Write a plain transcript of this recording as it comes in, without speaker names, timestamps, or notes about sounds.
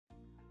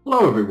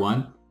Hello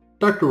everyone,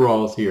 Dr.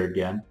 Rawls here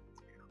again.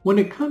 When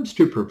it comes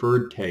to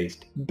preferred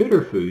taste,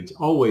 bitter foods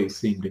always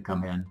seem to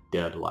come in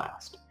dead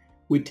last.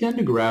 We tend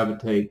to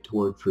gravitate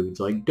toward foods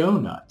like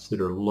donuts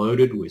that are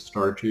loaded with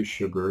starches,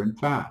 sugar, and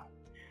fat.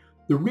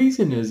 The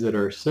reason is that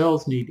our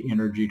cells need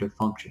energy to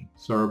function,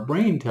 so our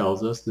brain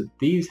tells us that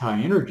these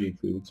high energy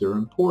foods are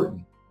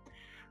important.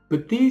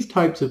 But these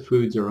types of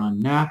foods are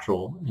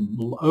unnatural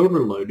and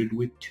overloaded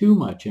with too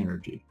much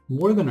energy,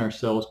 more than our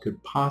cells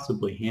could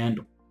possibly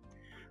handle.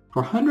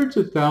 For hundreds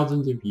of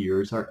thousands of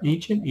years, our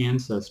ancient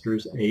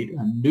ancestors ate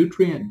a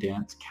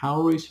nutrient-dense,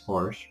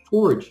 calorie-sparse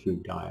forage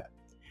food diet.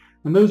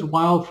 And those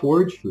wild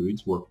forage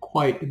foods were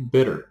quite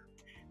bitter.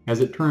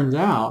 As it turns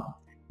out,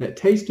 that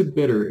taste of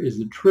bitter is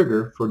the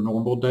trigger for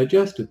normal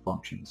digestive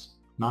functions,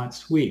 not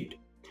sweet.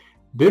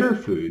 Bitter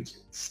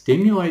foods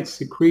stimulate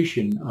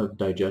secretion of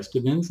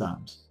digestive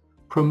enzymes,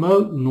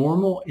 promote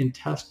normal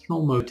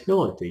intestinal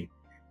motility,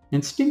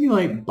 and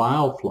stimulate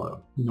bile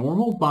flow.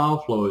 Normal bile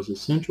flow is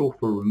essential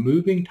for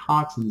removing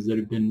toxins that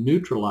have been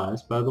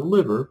neutralized by the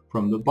liver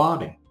from the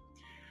body.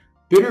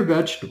 Bitter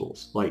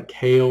vegetables like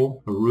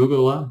kale,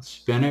 arugula,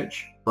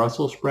 spinach,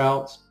 Brussels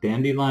sprouts,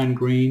 dandelion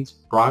greens,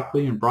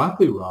 broccoli, and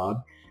broccoli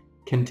rabe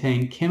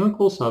contain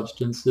chemical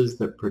substances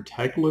that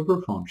protect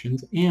liver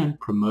functions and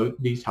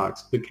promote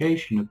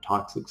detoxification of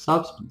toxic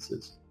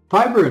substances.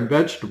 Fiber in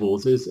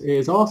vegetables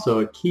is also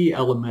a key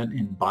element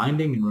in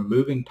binding and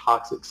removing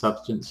toxic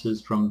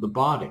substances from the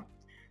body.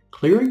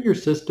 Clearing your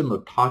system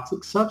of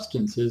toxic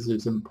substances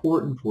is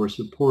important for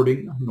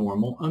supporting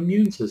normal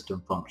immune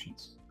system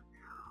functions.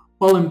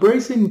 While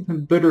embracing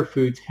bitter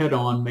foods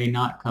head-on may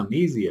not come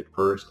easy at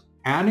first,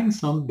 adding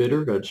some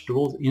bitter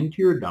vegetables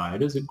into your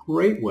diet is a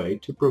great way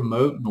to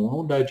promote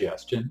normal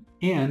digestion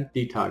and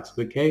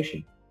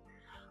detoxification.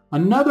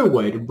 Another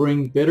way to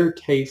bring bitter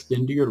taste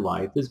into your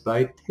life is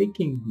by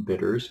taking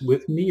bitters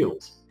with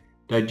meals.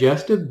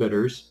 Digestive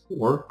bitters,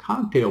 or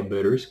cocktail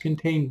bitters,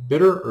 contain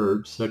bitter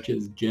herbs such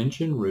as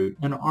gentian root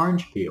and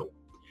orange peel.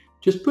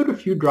 Just put a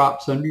few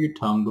drops under your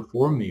tongue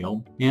before a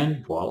meal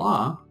and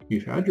voila,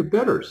 you've had your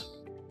bitters.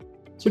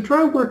 So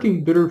try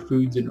working bitter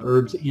foods and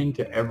herbs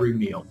into every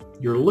meal.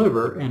 Your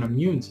liver and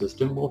immune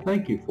system will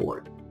thank you for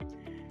it.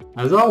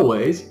 As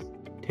always,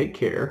 take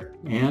care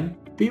and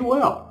be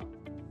well.